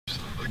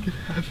fucking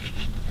heavy.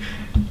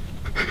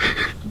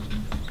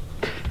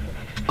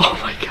 Oh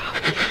my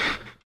god.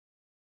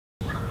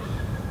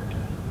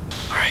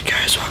 Alright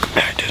guys, welcome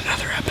back to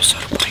another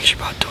episode of Blank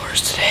Sheep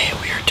Outdoors. Today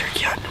we are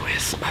turkey hunting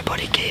with my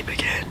buddy Gabe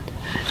again.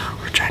 And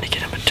we're trying to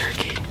get him a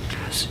turkey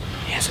because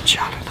he hasn't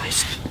shot a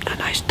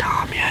nice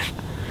tom yet.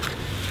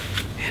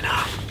 And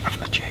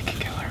I'm a Jake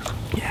killer.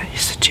 Yeah,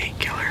 he's a Jake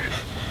killer.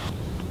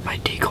 My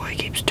decoy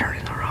keeps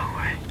turning the wrong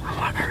way.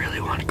 I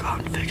really want to go out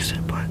and fix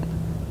it, but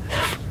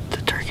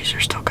the turkeys are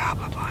still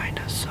gobbling behind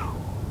us, so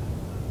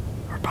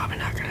we're probably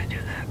not going to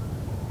do that.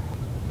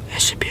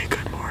 It should be a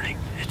good morning.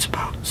 It's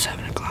about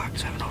 7 o'clock,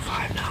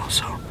 7:05 now,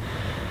 so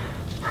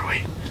we're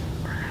waiting.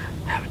 We're going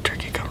to have a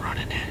turkey come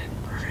running in and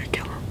we're going to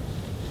kill him.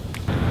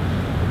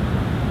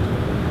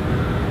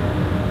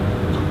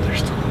 Oh, they're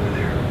still over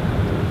there.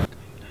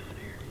 Come down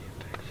here, you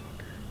big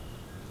fucker.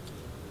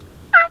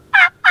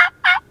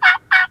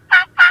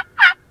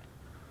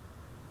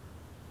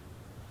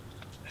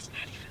 That's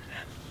not even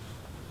them.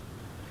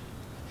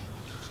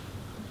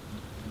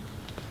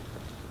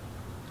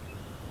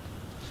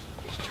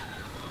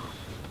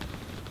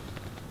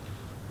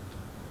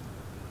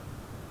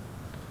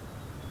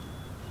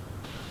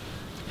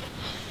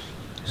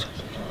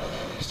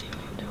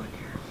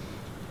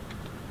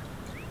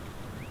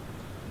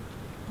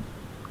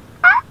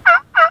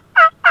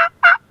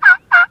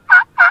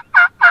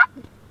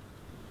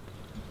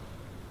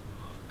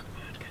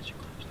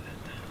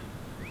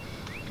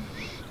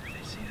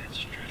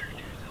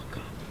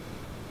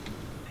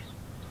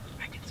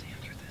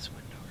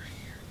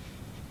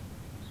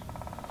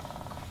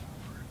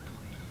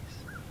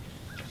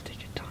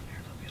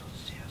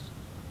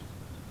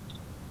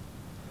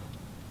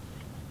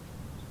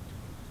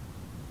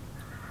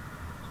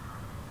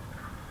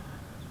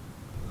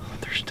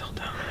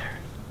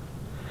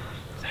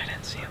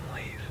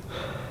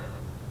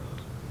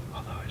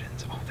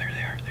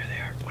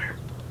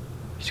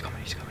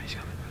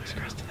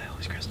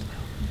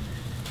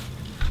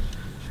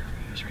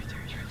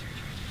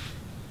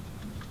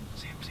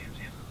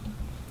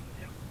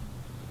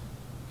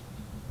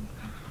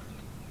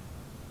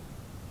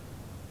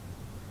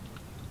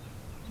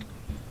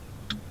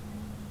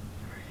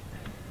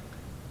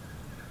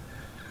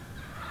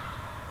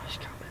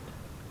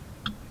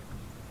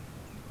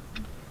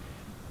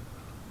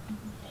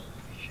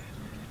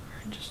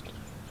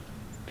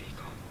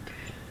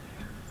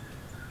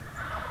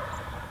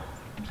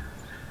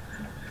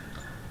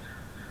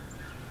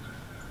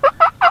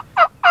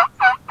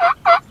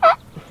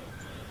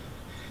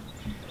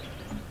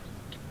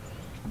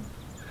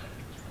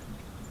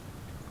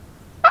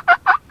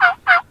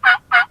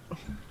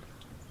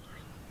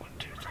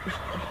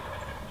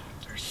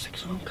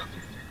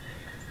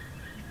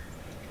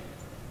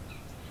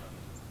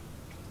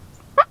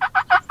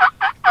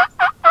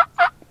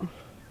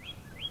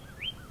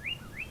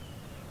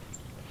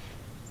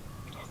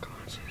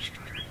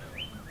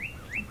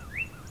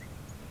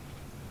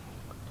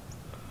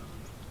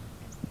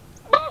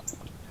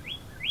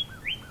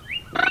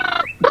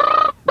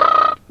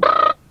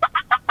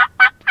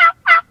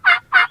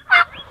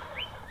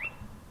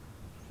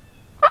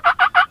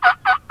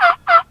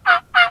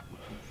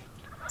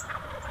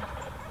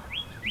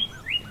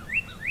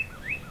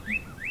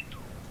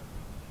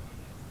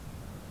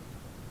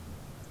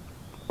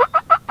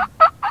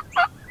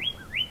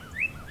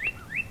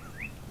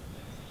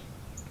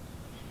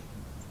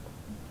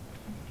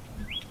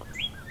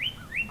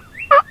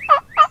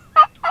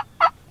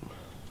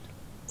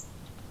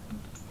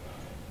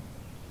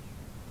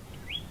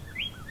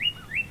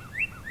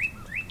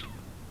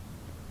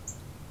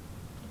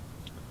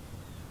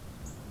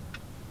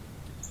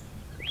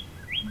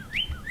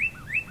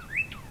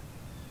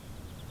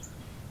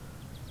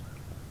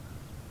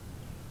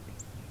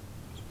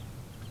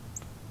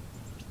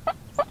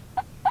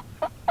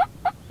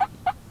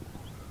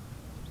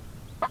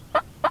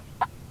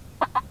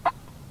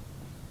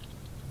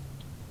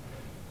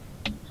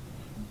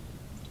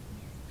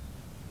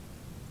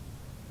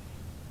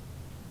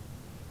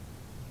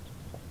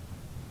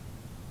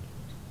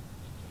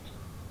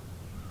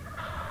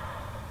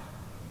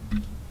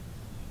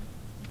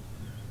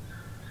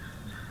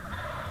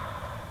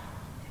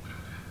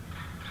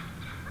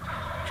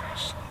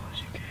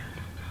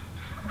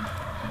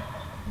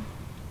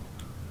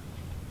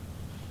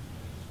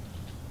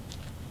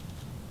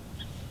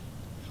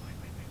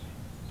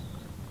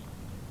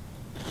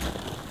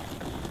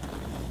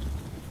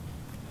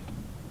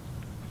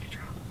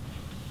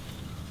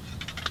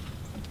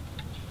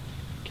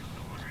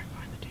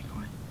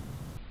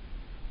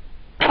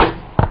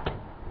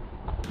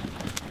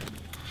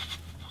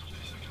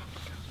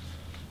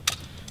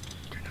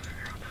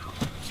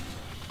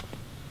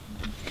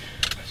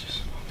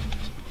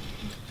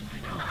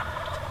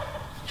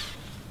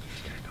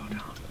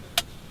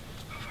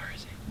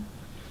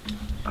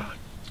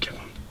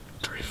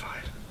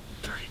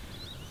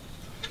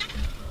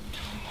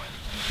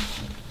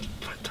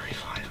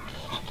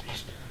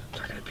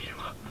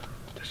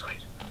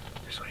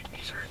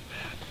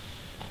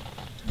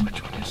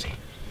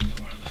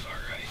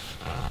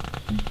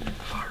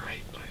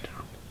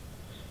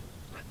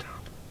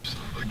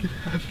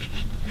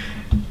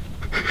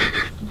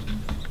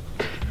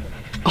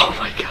 Oh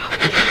my god.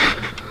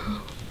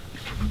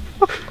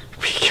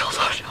 We killed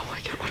one. Oh my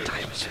god, what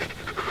time is it?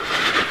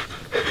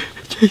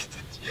 Jesus.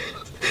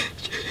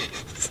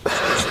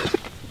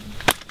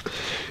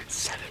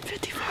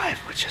 7:55,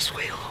 which is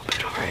way a little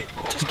bit. Alright,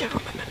 just give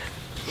them a minute.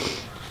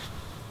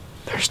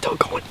 They're still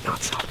going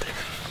nuts out there.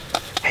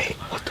 Hey,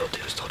 what they'll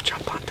do is they'll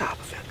jump on top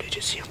of him. Did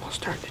you see him? We'll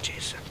start to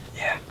chase him.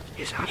 Yeah.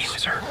 He's out. He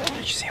was hurt. Did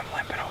you see him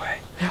limping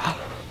away? Yeah.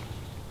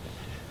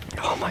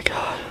 Oh my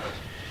god.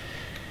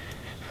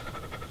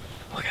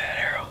 Look at that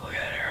arrow. Look at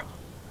that arrow.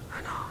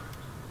 I know.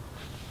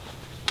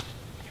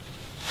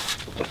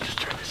 I'm just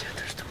trying to see if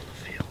they're still in the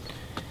field.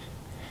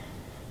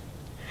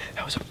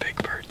 That was a big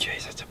bird,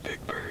 Chase. That's a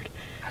big bird.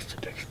 That's the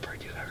biggest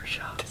bird you've ever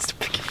shot. That's the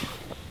biggest.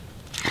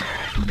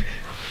 Alright.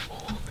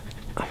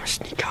 I'm gonna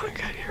sneak out and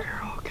get your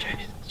arrow.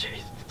 Okay.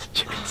 Chase.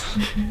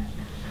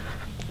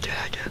 Do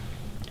that again.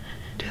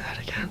 Do that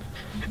again.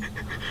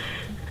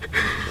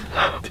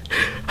 I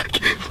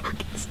can't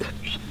fucking stop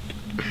shit.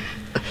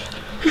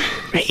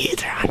 My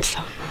ears are on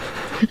so.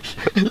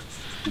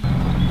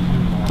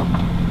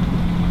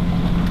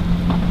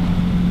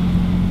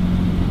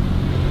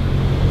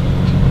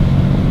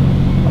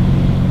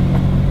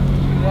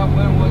 That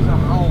wind was a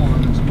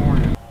howling this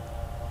morning.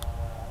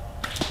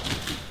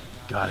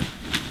 Got it.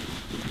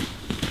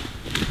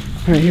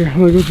 Alright, here, I'm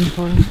gonna go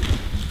find him.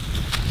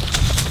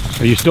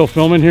 Are you still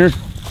filming here?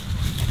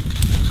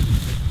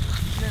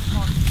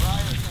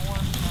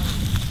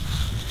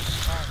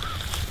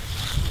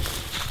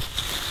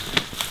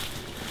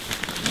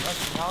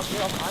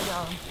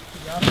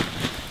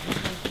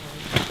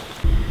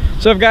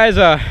 What's up, guys?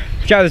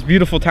 Got this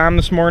beautiful time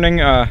this morning.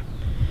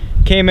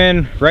 Came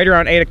in right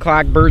around 8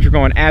 o'clock. Birds were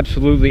going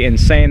absolutely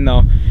insane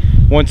though.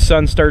 Once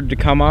sun started to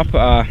come up,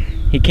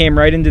 he came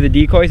right into the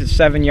decoys at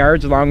 7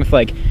 yards along with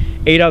like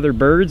 8 other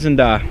birds, and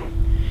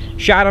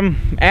shot him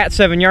at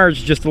 7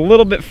 yards just a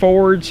little bit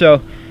forward.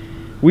 So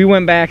we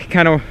went back,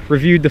 kind of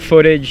reviewed the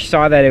footage,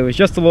 saw that it was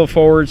just a little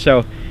forward,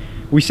 so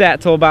we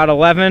sat till about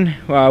 11.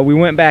 We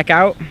went back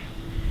out,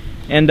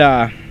 and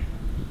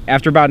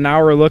after about an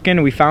hour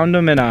looking, we found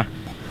him, and I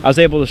was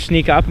able to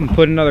sneak up and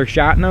put another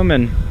shot in him,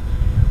 and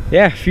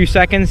yeah, a few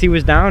seconds he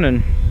was down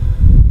and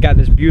got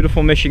this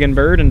beautiful Michigan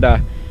bird, and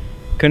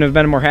couldn't have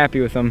been more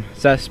happy with him.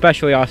 It's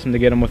especially awesome to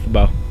get him with the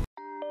bow.